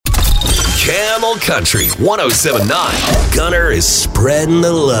Camel Country 107.9. Gunner is spreading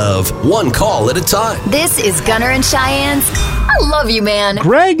the love, one call at a time. This is Gunner and Cheyenne's I Love You, Man.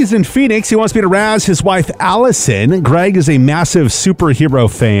 Greg is in Phoenix. He wants me to razz his wife, Allison. Greg is a massive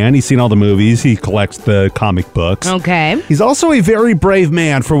superhero fan. He's seen all the movies. He collects the comic books. Okay. He's also a very brave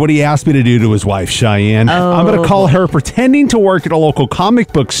man for what he asked me to do to his wife, Cheyenne. I'm going to call her pretending to work at a local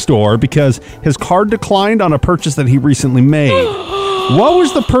comic book store because his card declined on a purchase that he recently made. What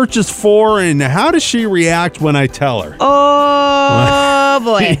was the purchase for, and how does she react when I tell her? Oh,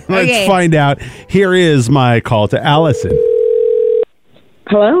 boy. Let's find out. Here is my call to Allison.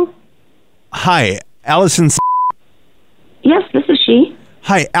 Hello? Hi, Allison. Yes, this is she.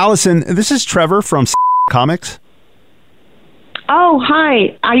 Hi, Allison. This is Trevor from Comics. Oh,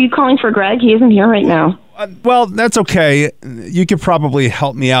 hi. Are you calling for Greg? He isn't here right now. Well, that's okay. You could probably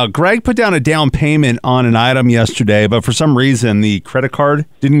help me out. Greg put down a down payment on an item yesterday, but for some reason, the credit card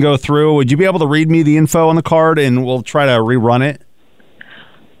didn't go through. Would you be able to read me the info on the card, and we'll try to rerun it?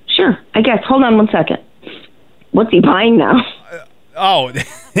 Sure, I guess. Hold on one second. What's he buying now? Oh,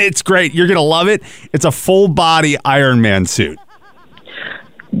 it's great. You're going to love it. It's a full-body Iron Man suit.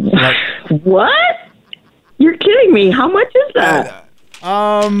 What? You're kidding me. How much is that?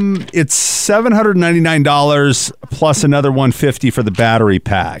 It's $799 plus another $150 for the battery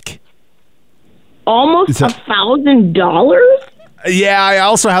pack. Almost $1,000? Yeah, I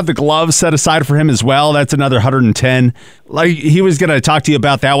also have the gloves set aside for him as well. That's another $110. Like, he was going to talk to you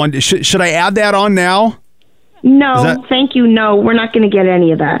about that one. Should I add that on now? No, thank you. No, we're not going to get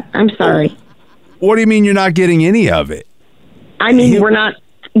any of that. I'm sorry. What do you mean you're not getting any of it? I mean, we're not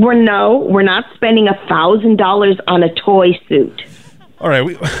spending $1,000 on a toy suit. All right,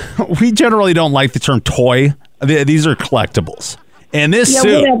 we generally don't like the term toy. These are collectibles. And this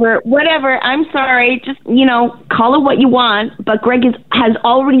suit... whatever. I'm sorry. Just, call it what you want. But Greg has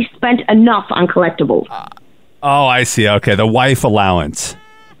already spent enough on collectibles. Oh, I see. Okay, the wife allowance.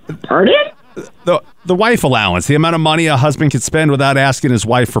 Pardon? The wife allowance, the amount of money a husband can spend without asking his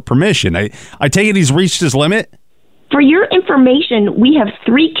wife for permission. I take it he's reached his limit? For your information, we have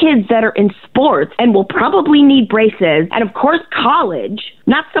 3 kids that are in sports and will probably need braces. And, of course, college.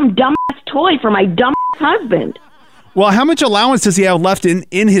 Not some dumbass toy for my dumbass husband. Well, how much allowance does he have left in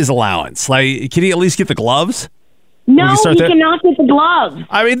his allowance? Like, can he at least get the gloves? No, he cannot get the gloves.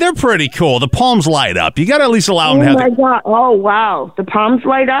 I mean, they're pretty cool. The palms light up. You got to at least allow him to have Oh, my God. Oh, wow. The palms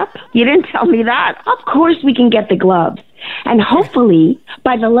light up? You didn't tell me that. Of course we can get the gloves. And hopefully,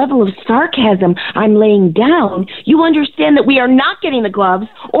 by the level of sarcasm I'm laying down, you understand that we are not getting the gloves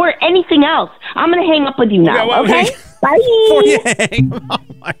or anything else. I'm going to hang up with you now, okay? Bye. Before you hang. Oh,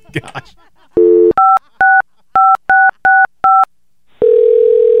 my gosh.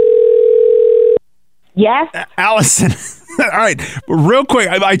 Yes? Allison. All right. Real quick.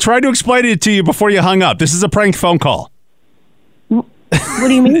 I tried to explain it to you before you hung up. This is a prank phone call. What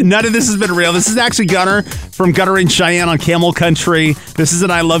do you mean? None of this has been real. This is actually Gunner from Gunner and Cheyenne on Camel Country. This is an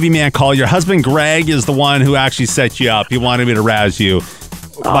I Love You Man call. Your husband, Greg, is the one who actually set you up. He wanted me to razz you.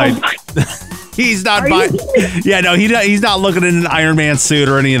 He's not buying. Yeah, no, he's not looking in an Iron Man suit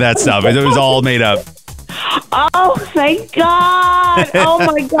or any of that stuff. It was all made up. Oh, thank God. Oh,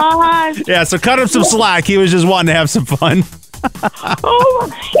 my gosh. Yeah, so cut him some slack. He was just wanting to have some fun. Oh,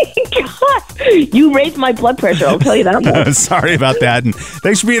 my God. You raised my blood pressure, I'll tell you that much. Sorry about that. And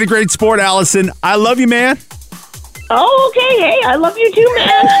thanks for being a great sport, Allison. I love you, man. Oh, okay. Hey, I love you too,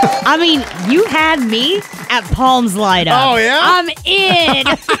 man. I mean, you had me at palms light up. Oh, yeah? I'm in.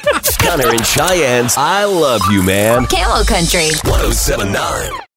 Gunner and Cheyenne's I Love You, Man. Camel Country 107.9.